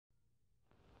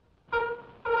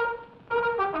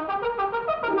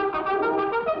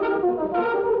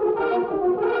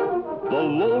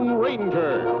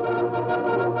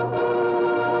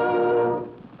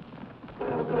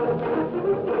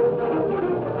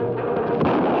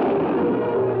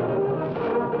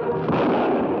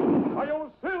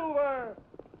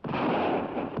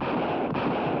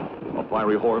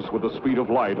ordinary horse with the speed of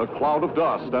light, a cloud of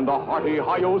dust, and a hearty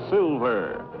hi-yo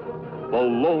silver. The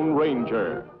Lone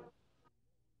Ranger.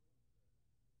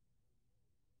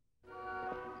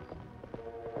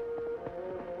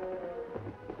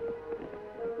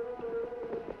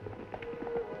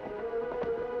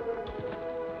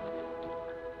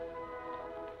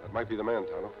 That might be the man,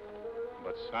 Tonto.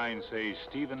 But signs say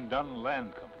Stephen Dunn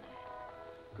Land Company.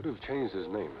 Could have changed his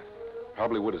name.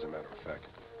 Probably would, as a matter of fact.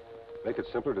 Make it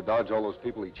simpler to dodge all those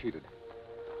people he cheated.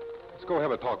 Let's go have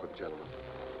a talk with the gentleman.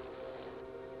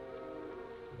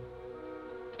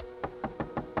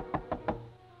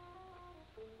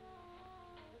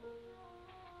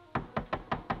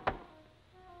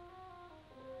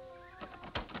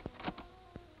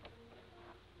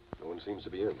 No one seems to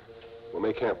be in. We'll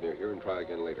make camp near here and try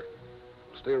again later.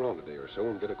 We'll stay around a day or so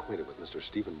and get acquainted with Mr.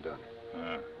 Stephen Dunn.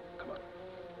 Come on.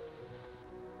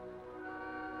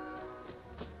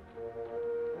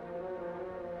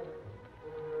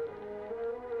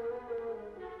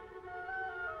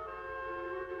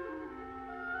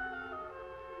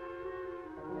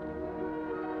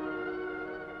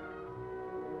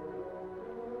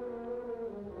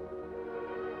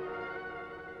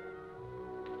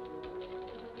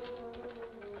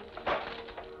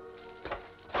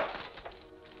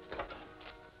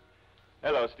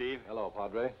 Hello, Steve. Hello,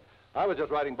 Padre. I was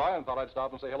just riding by and thought I'd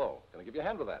stop and say hello. Can I give you a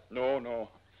hand with that? No.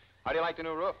 How do you like the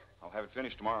new roof? I'll have it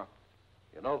finished tomorrow.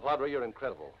 You know, Padre, you're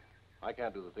incredible. I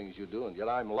can't do the things you do, and yet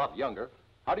I'm a lot younger.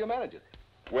 How do you manage it?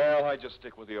 Well, I just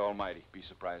stick with the Almighty. Be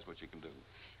surprised what you can do.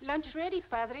 Lunch ready,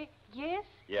 Padre. Yes?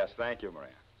 Yes, thank you, Maria.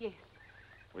 Yes.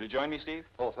 Will you join me, Steve?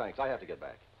 Oh, thanks. I have to get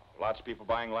back. Lots of people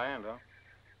buying land, huh?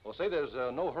 Well, say, there's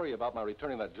no hurry about my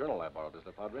returning that journal I borrowed, is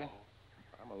there, Padre?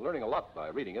 I'm learning a lot by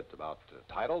reading it about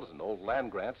titles and old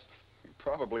land grants. You're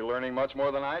probably learning much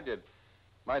more than I did.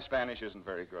 My Spanish isn't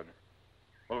very good.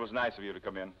 Well, it was nice of you to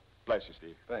come in. Bless you,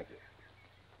 Steve. Thank you.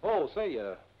 Oh, say,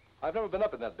 I've never been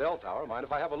up in that bell tower. Mind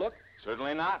if I have a look?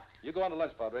 Certainly not. You go on to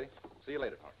lunch, Padre. See you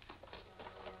later.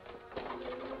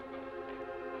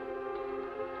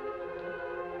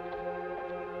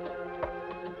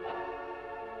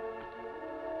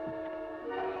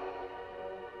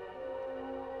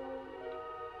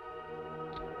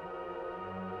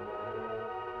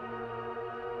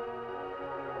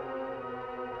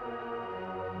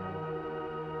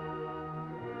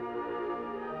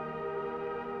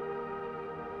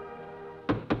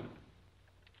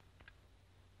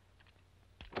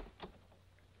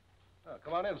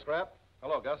 Come on in, Scrap.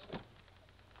 Hello, Gus.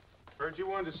 Heard you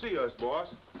wanted to see us, boss.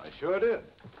 I sure did.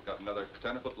 Got another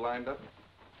tenderfoot lined up?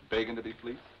 Begging to be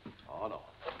fleeced? Oh, no.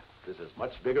 This is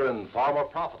much bigger and far more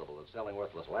profitable than selling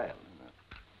worthless land.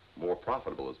 More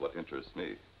profitable is what interests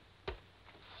me.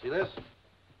 See this?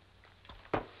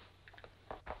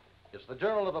 It's the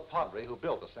journal of a padre who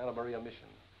built the Santa Maria mission.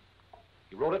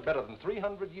 He wrote it better than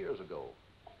 300 years ago.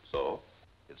 So?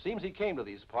 It seems he came to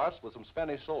these parts with some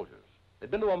Spanish soldiers. They'd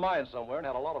been to a mine somewhere and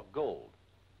had a lot of gold.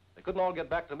 They couldn't all get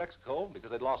back to Mexico because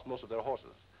they'd lost most of their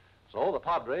horses. So the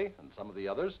padre and some of the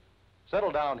others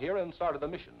settled down here and started the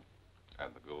mission.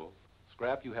 And the gold?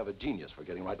 Scrap, you have a genius for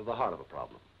getting right to the heart of a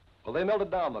problem. Well, they melted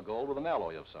down the gold with an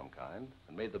alloy of some kind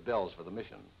and made the bells for the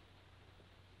mission.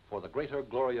 For the greater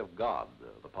glory of God,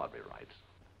 the padre writes.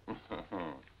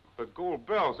 The gold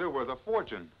bells, they were the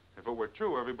fortune. If it were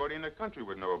true, everybody in the country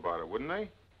would know about it, wouldn't they?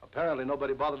 Apparently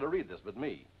nobody bothered to read this but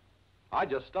me. I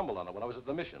just stumbled on it when I was at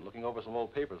the mission, looking over some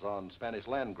old papers on Spanish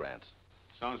land grants.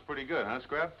 Sounds pretty good, huh,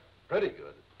 Scrap? Pretty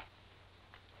good.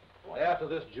 Well, after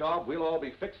this job, we'll all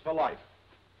be fixed for life.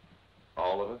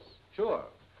 All of us? Sure.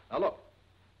 Now, look.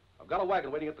 I've got a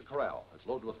wagon waiting at the corral. It's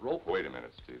loaded with rope. Wait a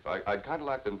minute, Steve. I'd kind of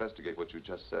like to investigate what you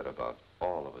just said about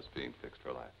all of us being fixed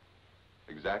for life.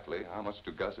 Exactly how much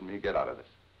do Gus and me get out of this?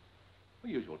 The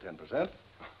usual 10%.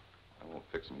 I won't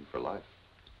fix me for life.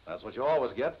 That's what you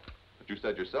always get. But you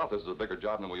said yourself this is a bigger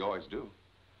job than we always do.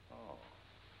 Oh.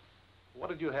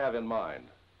 What did you have in mind?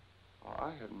 Oh,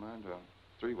 I had in mind a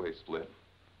three-way split.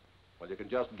 Well, you can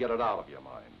just get it out of your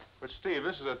mind. But, Steve,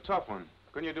 this is a tough one.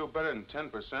 Couldn't you do better than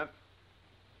 10%?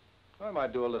 I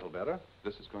might do a little better.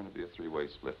 This is going to be a three-way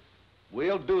split.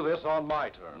 We'll do this on my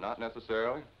terms. Not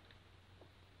necessarily.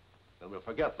 Then we'll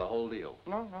forget the whole deal.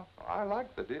 No. I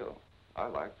like the deal. I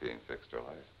like being fixed for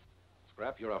life.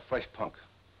 Scrap, you're a fresh punk.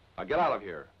 Now get out of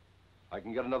here. I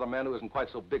can get another man who isn't quite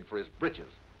so big for his britches.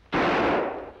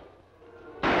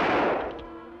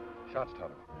 Shots,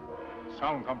 Tonto.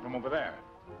 Sound come from over there.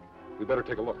 We better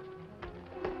take a look.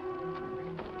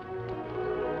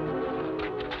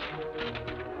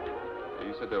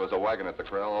 You said there was a wagon at the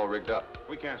corral all rigged up.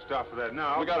 We can't stop for that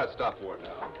now. We gotta stop for it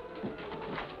now.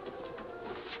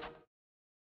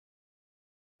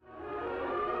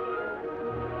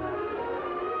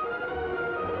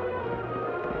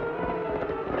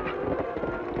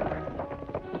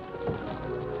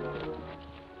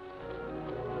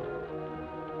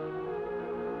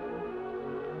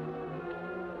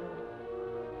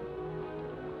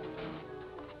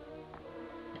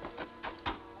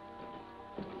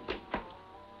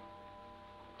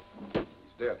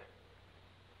 dead.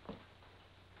 I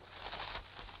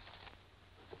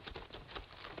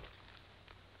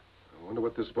wonder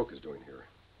what this book is doing here.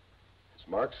 It's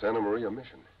marked Santa Maria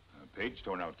Mission. A page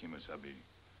torn out, Kemo Sabe.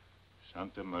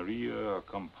 Santa Maria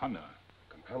Campana.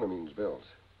 Campana means bells.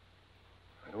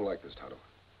 I don't like this, Tonto.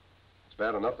 It's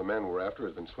bad enough the man we're after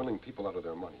has been swindling people out of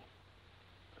their money.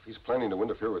 If he's planning to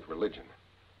interfere with religion,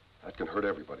 that can hurt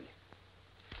everybody.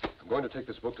 I'm going to take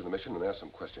this book to the mission and ask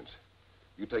some questions.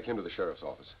 You take him to the sheriff's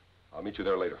office. I'll meet you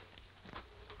there later.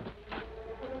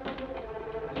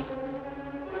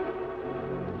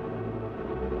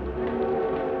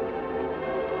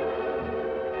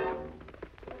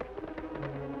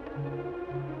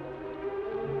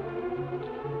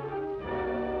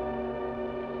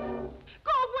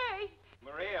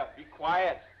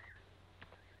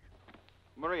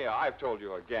 Maria, I've told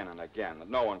you again and again that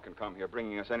no one can come here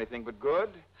bringing us anything but good.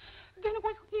 Then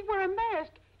why he wear a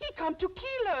mask? He come to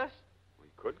kill us. He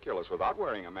could kill us without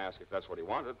wearing a mask if that's what he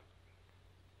wanted.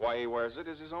 Why he wears it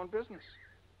is his own business.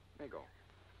 May go.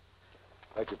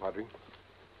 Thank you, Padre.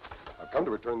 I've come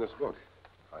to return this book.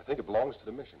 I think it belongs to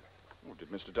the mission. Oh,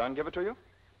 did Mr. Dunn give it to you?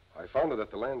 I found it at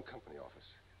the land company office.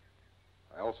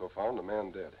 I also found a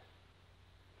man dead.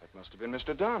 That must have been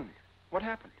Mr. Dunn. What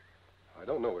happened? I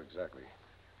don't know exactly.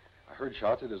 I heard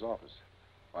shots at his office.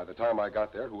 By the time I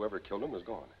got there, whoever killed him was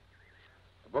gone.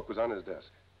 The book was on his desk.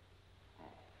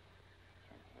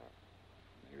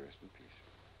 May he rest in peace.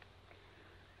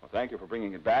 Well, thank you for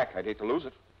bringing it back. I'd hate to lose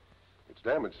it. It's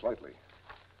damaged slightly.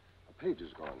 A page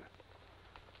is gone.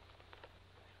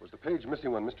 Was the page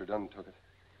missing when Mr. Dunn took it?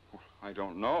 I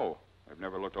don't know. I've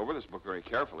never looked over this book very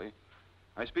carefully.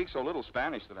 I speak so little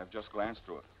Spanish that I've just glanced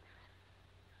through it.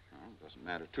 Well, it doesn't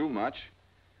matter too much.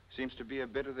 Seems to be a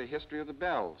bit of the history of the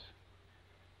bells.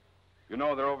 You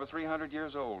know, they're over 300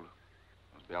 years old.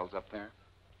 Those bells up there.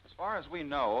 As far as we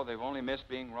know, they've only missed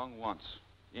being rung once.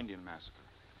 Indian massacre.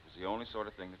 It was the only sort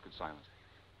of thing that could silence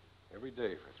it. Every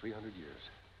day for 300 years.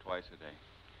 Twice a day.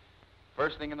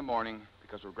 First thing in the morning,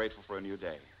 because we're grateful for a new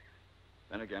day.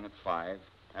 Then again at 5,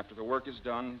 after the work is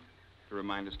done, to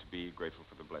remind us to be grateful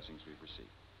for the blessings we've received.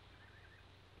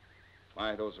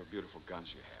 Why, those are beautiful guns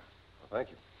you have. Well,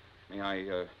 thank you. May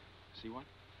I, see one?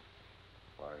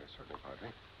 Why, certainly, Padre.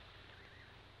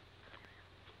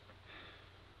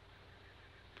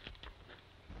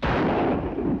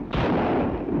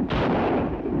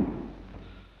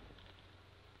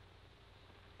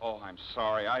 Oh, I'm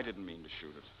sorry. I didn't mean to shoot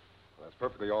it. Well, that's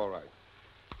perfectly all right.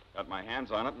 Got my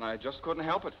hands on it, and I just couldn't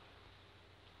help it.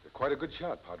 You're quite a good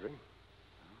shot, Padre.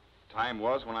 Time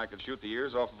was when I could shoot the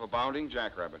ears off of a bounding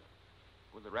jackrabbit.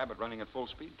 With the rabbit running at full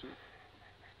speed, too.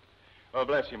 Well,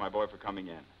 bless you, my boy, for coming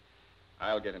in.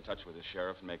 I'll get in touch with the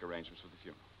sheriff and make arrangements for the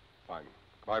funeral. Fine.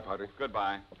 Goodbye, Padre.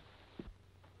 Goodbye.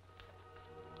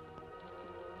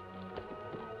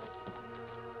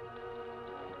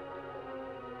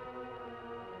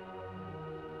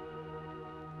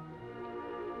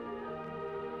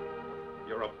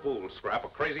 You're a fool, Scrap, a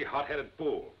crazy, hot-headed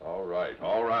fool. All right,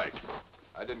 all right.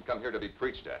 I didn't come here to be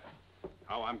preached at.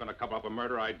 How I'm going to cover up a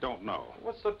murder, I don't know.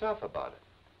 What's so tough about it?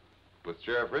 With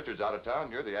Sheriff Richards out of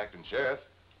town, you're the acting sheriff.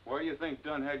 Why do you think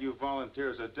Dunn had you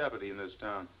volunteer as a deputy in this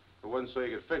town? It wasn't so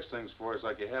you could fix things for us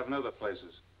like you have in other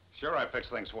places. Sure, I fixed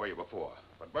things for you before,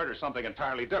 but murder's something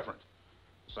entirely different.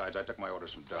 Besides, I took my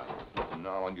orders from Dunn.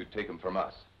 No, and you take them from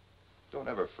us. Don't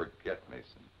ever forget,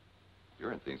 Mason.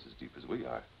 You're in things as deep as we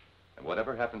are. And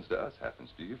whatever happens to us happens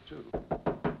to you, too.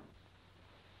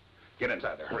 Get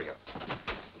inside there, hurry up.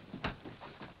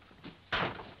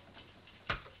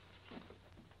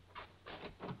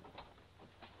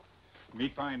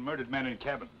 Me find murdered man in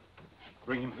cabin.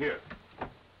 Bring him here.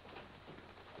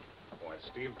 Boy, it's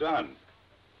Steve Dunn.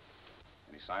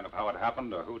 Any sign of how it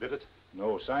happened or who did it?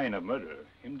 No sign of murder.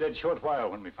 Him dead short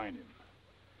while when we find him.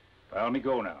 Well, me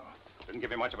go now. Didn't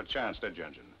give you much of a chance, did you,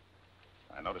 Injun?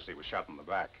 I noticed he was shot in the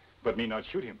back. But me not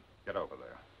shoot him. Get over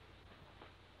there.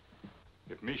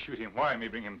 If me shoot him, why me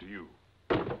bring him to you?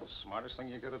 Smartest thing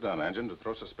you could have done, Injun, to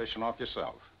throw suspicion off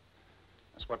yourself.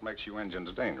 That's what makes you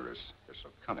Injuns dangerous. You're so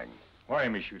cunning. Why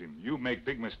me shoot him? You make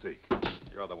big mistake.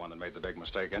 You're the one that made the big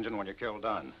mistake, Injun, when you killed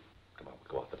Dunn. Come on,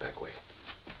 we'll go out the back way.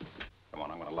 Come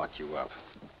on, I'm going to lock you up.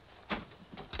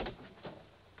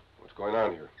 What's going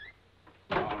on here?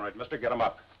 All right, mister, get him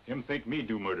up. Him think me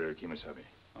do murder, Kemo Sabe.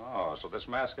 Oh, so this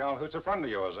masked gal who's a friend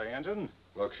of yours, eh, Injun?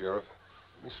 Look, Sheriff,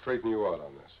 let me straighten you out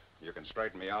on this. You can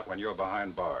straighten me out when you're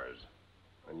behind bars.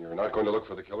 And you're not going to look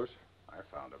for the killers? I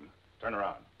found him. Turn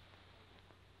around.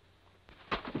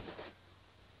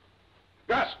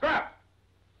 Gus, Scrap!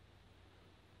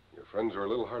 Your friends are a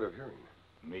little hard of hearing.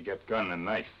 Me get gun and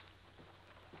knife.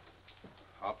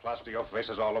 I'll plaster your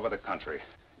faces all over the country.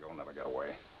 You'll never get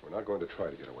away. We're not going to try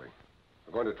to get away.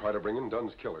 We're going to try to bring in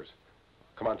Dunn's killers.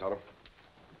 Come on, Tonto.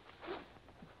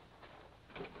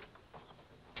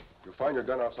 You'll find your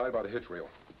gun outside by the hitch rail.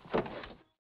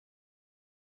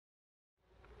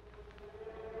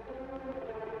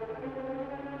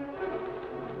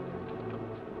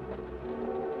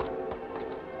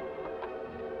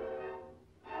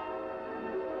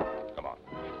 Come on.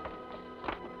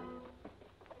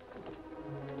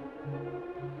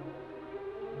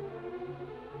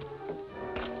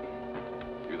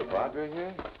 You the Padre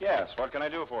here? Yes, what can I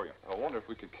do for you? I wonder if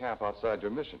we could camp outside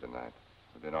your mission tonight.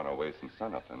 We've been on our way since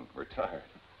sunup and we're tired.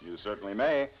 You certainly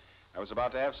may. I was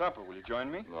about to have supper. Will you join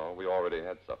me? No, we already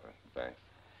had supper. Thanks.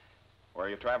 Where are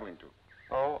you traveling to?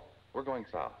 Oh, we're going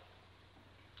south.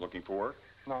 Looking for work?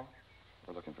 No,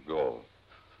 we're looking for gold.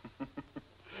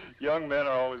 Young men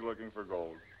are always looking for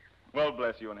gold. Well,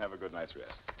 bless you and have a good night's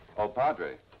rest. Oh,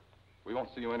 Padre, we won't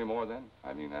see you anymore then?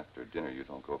 I mean, after dinner, you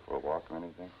don't go for a walk or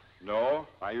anything? No,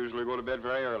 I usually go to bed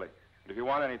very early. But if you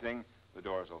want anything, the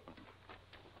door's open.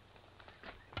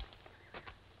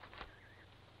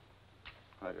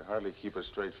 I could hardly keep a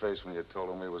straight face when you told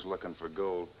him he was looking for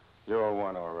gold. You're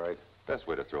one, all right. Best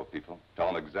way to throw people.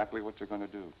 Tell them exactly what you're going to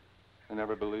do. They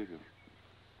never believe you.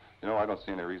 You know, I don't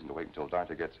see any reason to wait until dark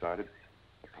to get started.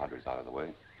 The Padre's out of the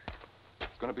way.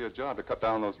 It's going to be a job to cut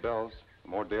down those bells. The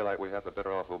more daylight we have, the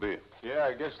better off we'll be. Yeah,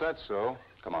 I guess that's so.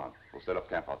 Come on, we'll set up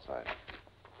camp outside.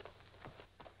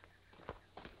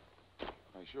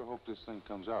 I sure hope this thing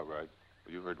comes out right.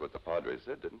 Well, you heard what the Padre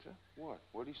said, didn't you? What?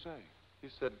 What'd he say? He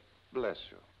said, bless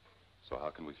you. So how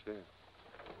can we fail?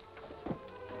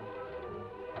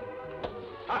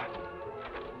 Hi.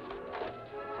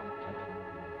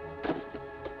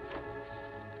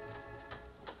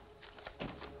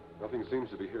 Nothing seems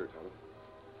to be here, Tonto.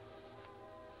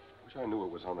 Wish I knew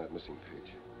what was on that missing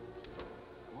page.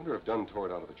 I wonder if Dunn tore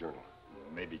it out of the journal.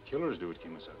 Maybe killers do it,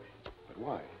 Kemo Sabe. But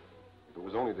why? If it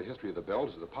was only the history of the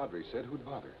bells, as the Padre said, who'd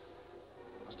bother?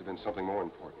 Must have been something more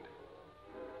important.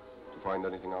 Did you find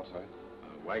anything outside?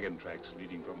 Wagon tracks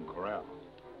leading from corral.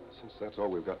 Since that's all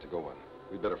we've got to go on,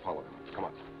 we'd better follow them. Come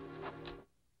on.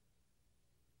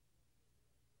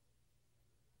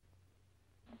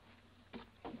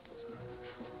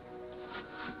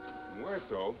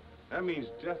 Muerto? That means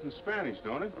death in Spanish,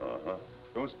 don't it? Uh-huh.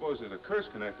 Don't suppose there's a curse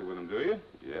connected with him, do you?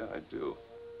 Yeah, I do.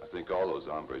 I think all those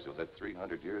hombres who let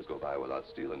 300 years go by without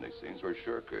stealing these things were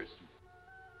sure cursed.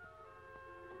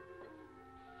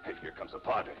 Hey, here comes the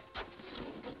Padre.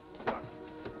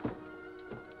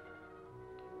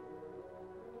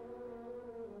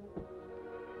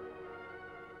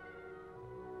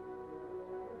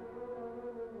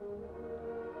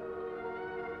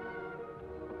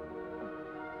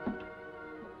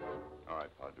 All right,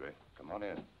 Padre, come on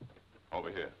in. Over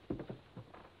here.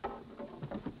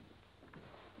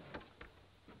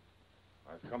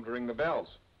 I've come to ring the bells.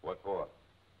 What for?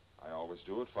 I always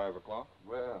do at 5 o'clock.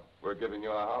 Well, we're giving you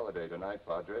a holiday tonight,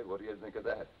 Padre. What do you think of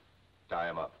that? Tie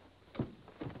him up.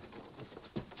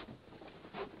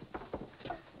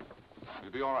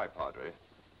 You'll be all right, Padre.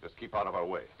 Just keep out of our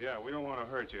way. Yeah, we don't want to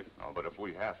hurt you. No, but if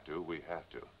we have to, we have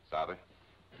to. Sabe?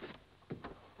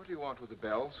 What do you want with the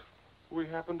bells? We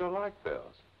happen to like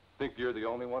bells. Think you're the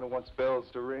only one who wants bells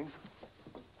to ring?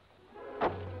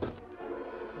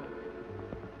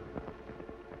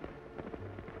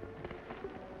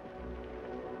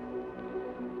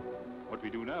 What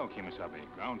we do now, Kemo Sabe?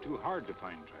 Ground too hard to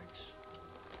find tracks.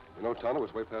 You know, Tonto,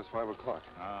 it's way past 5 o'clock.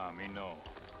 Ah, me know.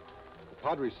 The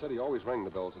Padre said he always rang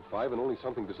the bells at 5, and only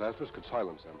something disastrous could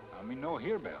silence them. I me know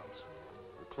hear bells.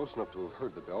 We're close enough to have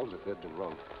heard the bells if they'd been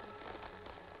rung.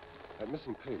 That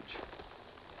missing page,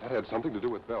 that had something to do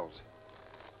with bells.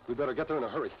 We'd better get there in a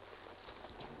hurry.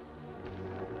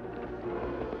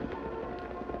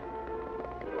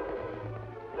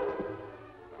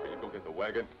 You go get the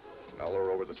wagon, and I'll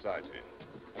lower over the sides here.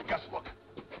 Hey, Gus, look.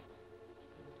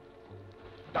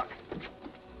 Duck.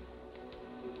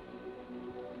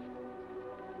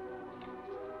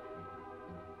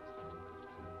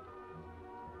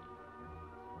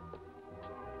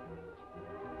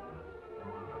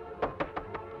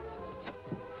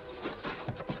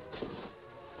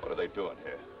 What are they doing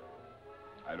here?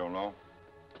 I don't know.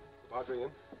 Padre in?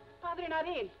 Padre not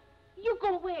in. You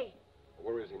go away.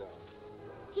 Where is he now?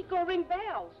 He go ring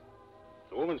bells.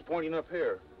 The woman's pointing up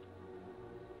here.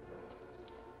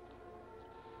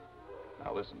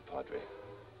 Now listen, Padre.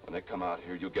 When they come out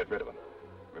here, you get rid of them.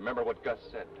 Remember what Gus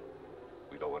said.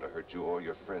 We don't want to hurt you or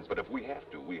your friends, but if we have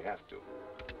to, we have to.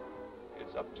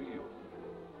 It's up to you.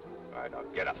 All right, now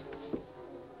get up.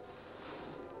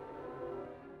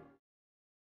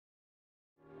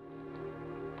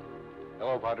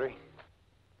 Hello, Padre.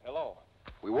 Hello.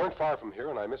 We weren't far from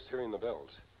here, and I missed hearing the bells.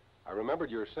 I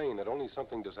remembered your saying that only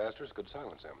something disastrous could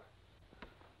silence them.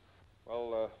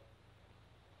 Well,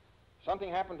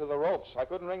 something happened to the ropes. I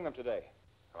couldn't ring them today.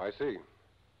 I see.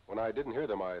 When I didn't hear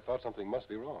them, I thought something must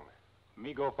be wrong.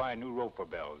 Me go find new rope for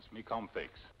bells. Me come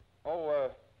fix. Oh,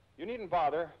 you needn't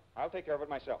bother. I'll take care of it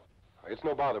myself. It's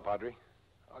no bother, Padre.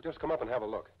 I'll just come up and have a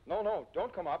look. No,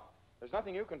 don't come up. There's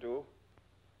nothing you can do.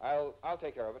 I'll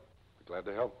take care of it. Be glad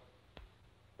to help.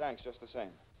 Thanks, just the same.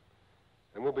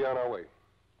 Then we'll be on our way.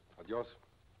 Adios.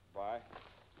 Bye.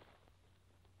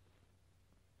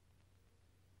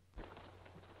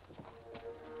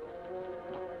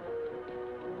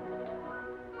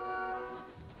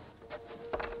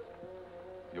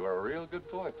 You are a real good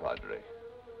boy, Padre.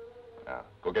 Now,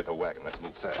 go get the wagon. Let's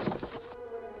move fast.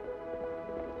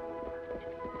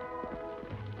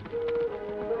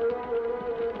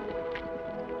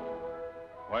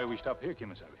 Why we stop here,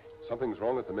 Kemo Sabe? Something's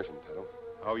wrong at the mission, Tonto.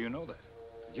 How you know that?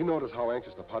 Did you notice how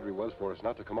anxious the Padre was for us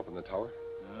not to come up in the tower?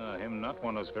 Him not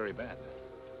want us very bad.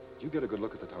 Did you get a good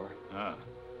look at the tower? Ah,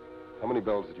 How many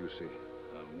bells did you see?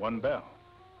 one bell.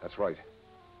 That's right.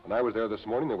 When I was there this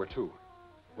morning, there were 2.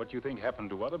 What do you think happened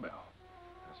to other bell?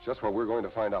 That's just what we're going to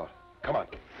find out. Come on.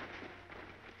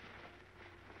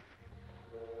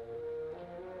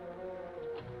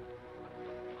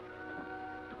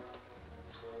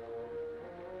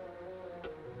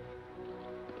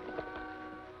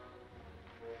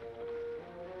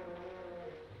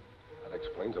 That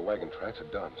explains the wagon tracks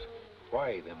at Dunn's.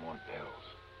 Why them want bells?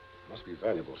 Must be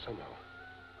valuable somehow.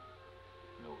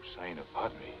 No sign of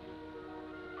Padre.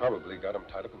 Probably got him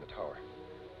tied up in the tower.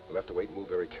 We'll have to wait and move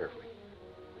very carefully.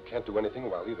 We can't do anything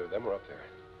while either of them are up there.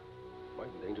 Might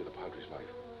endanger the Padre's life.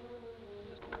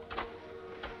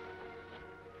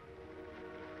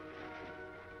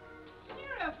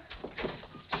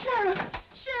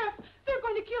 Sheriff, they're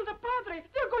going to kill the Padre.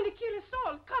 They're going to kill us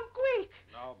all. Come quick.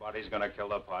 Nobody's gonna kill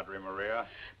the Padre, Maria.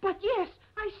 But yes,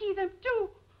 I see them too.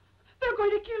 They're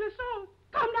going to kill us all.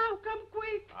 Come now, come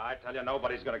quick. I tell you,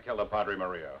 nobody's gonna kill the Padre,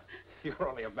 Maria. You're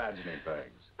only imagining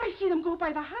things. I see them go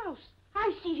by the house.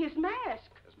 I see his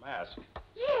mask. His mask.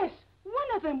 Yes,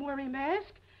 one of them wear a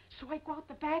mask. So I go out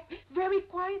the back, very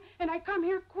quiet, and I come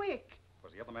here quick.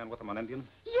 Was the other man with him an Indian?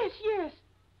 Yes.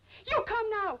 You come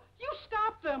now. You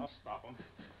stop them. I'll stop him.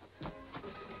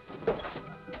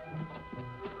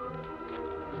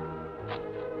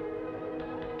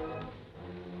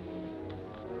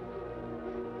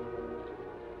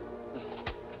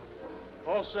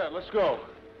 All set. Let's go.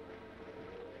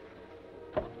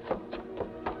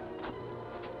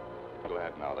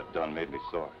 Glad now that Dunn made me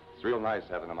sore. It's real nice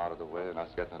having them out of the way and us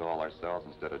getting it all ourselves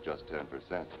instead of just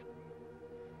 10%.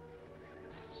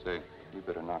 Say, we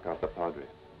better knock out the Padre.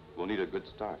 We'll need a good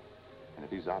start. And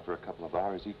if he's out for a couple of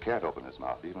hours, he can't open his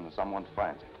mouth, even if someone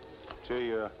finds him.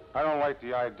 Gee, I don't like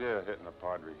the idea of hitting the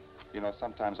Padre. You know,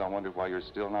 sometimes I wonder why you're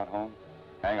still not home,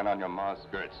 hanging on your ma's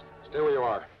skirts. Stay where you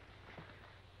are.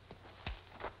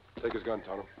 Take his gun,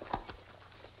 Tonto.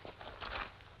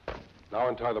 Now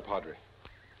untie the Padre.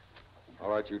 All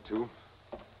right, you two.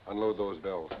 Unload those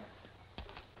bells.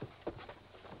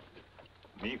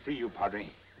 Me free you, Padre.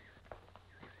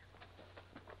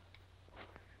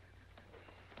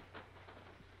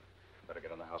 Better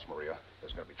get in the house, Maria.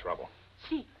 There's gonna be trouble.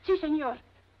 Si, senor.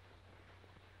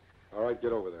 All right,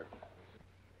 get over there.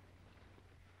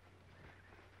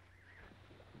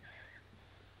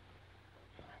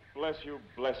 Bless you,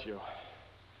 bless you.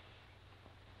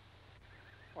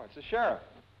 Oh, it's the sheriff.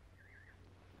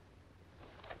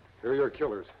 Here are your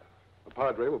killers. The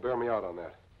Padre will bear me out on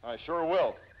that. I sure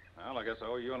will. Well, I guess I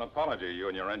owe you an apology, you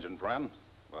and your engine friend.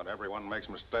 But everyone makes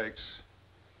mistakes.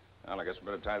 Well, I guess we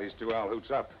better tie these 2 owl hoots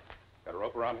up. Got a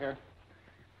rope around here?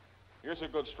 Here's a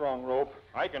good strong rope.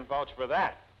 I can vouch for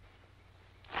that.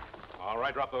 All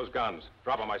right, drop those guns.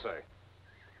 Drop them, I say.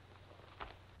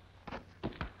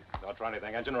 Don't try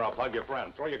anything, engine, or I'll plug your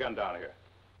friend. Throw your gun down here.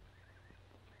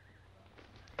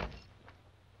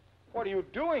 What are you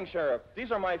doing, Sheriff?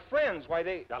 These are my friends. Why,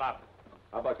 they... Shut up.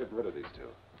 How about getting rid of these 2?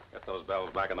 Get those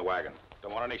bells back in the wagon.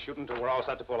 Don't want any shooting till we're all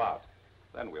set to pull out.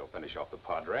 Then we'll finish off the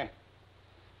Padre.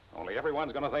 Only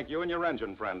everyone's going to think you and your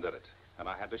engine friend did it. And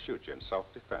I had to shoot you in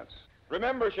self-defense.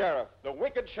 Remember, Sheriff, the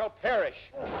wicked shall perish.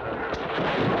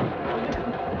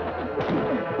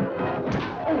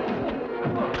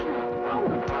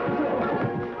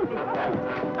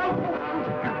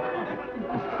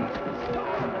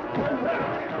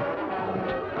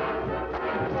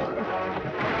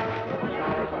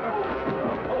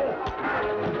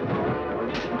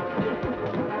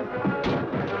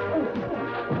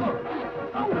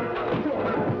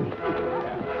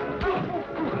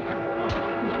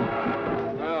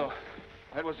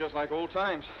 just like old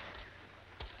times.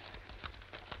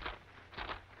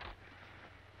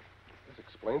 This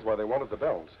explains why they wanted the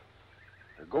bells.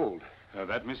 They're gold.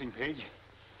 That missing page?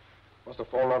 Must have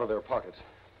fallen out of their pockets.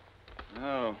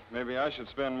 Oh, maybe I should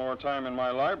spend more time in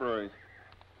my library.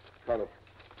 Kind of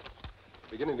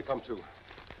beginning to come to.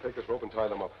 Take this rope and tie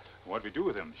them up. What we do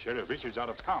with him? Sheriff Richard's out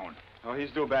of town. Oh, he's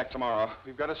due back tomorrow.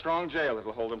 We've got a strong jail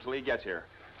that'll hold him till he gets here.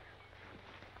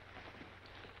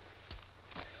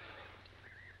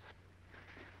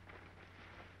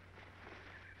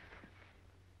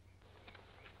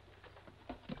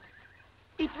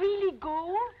 It really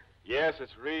gold? Yes,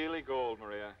 it's really gold,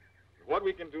 Maria. What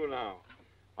we can do now?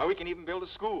 Why, we can even build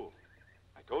a school.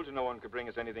 I told you no one could bring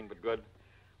us anything but good.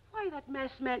 Why, that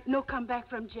masked man no come back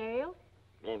from jail.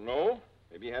 Don't know.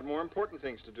 Maybe he had more important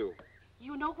things to do.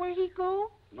 You know where he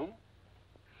go? No?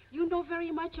 You know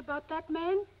very much about that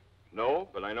man? No,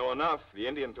 but I know enough. The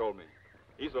Indian told me.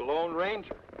 He's a Lone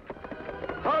Ranger.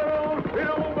 Hi-yo,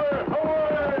 Silver!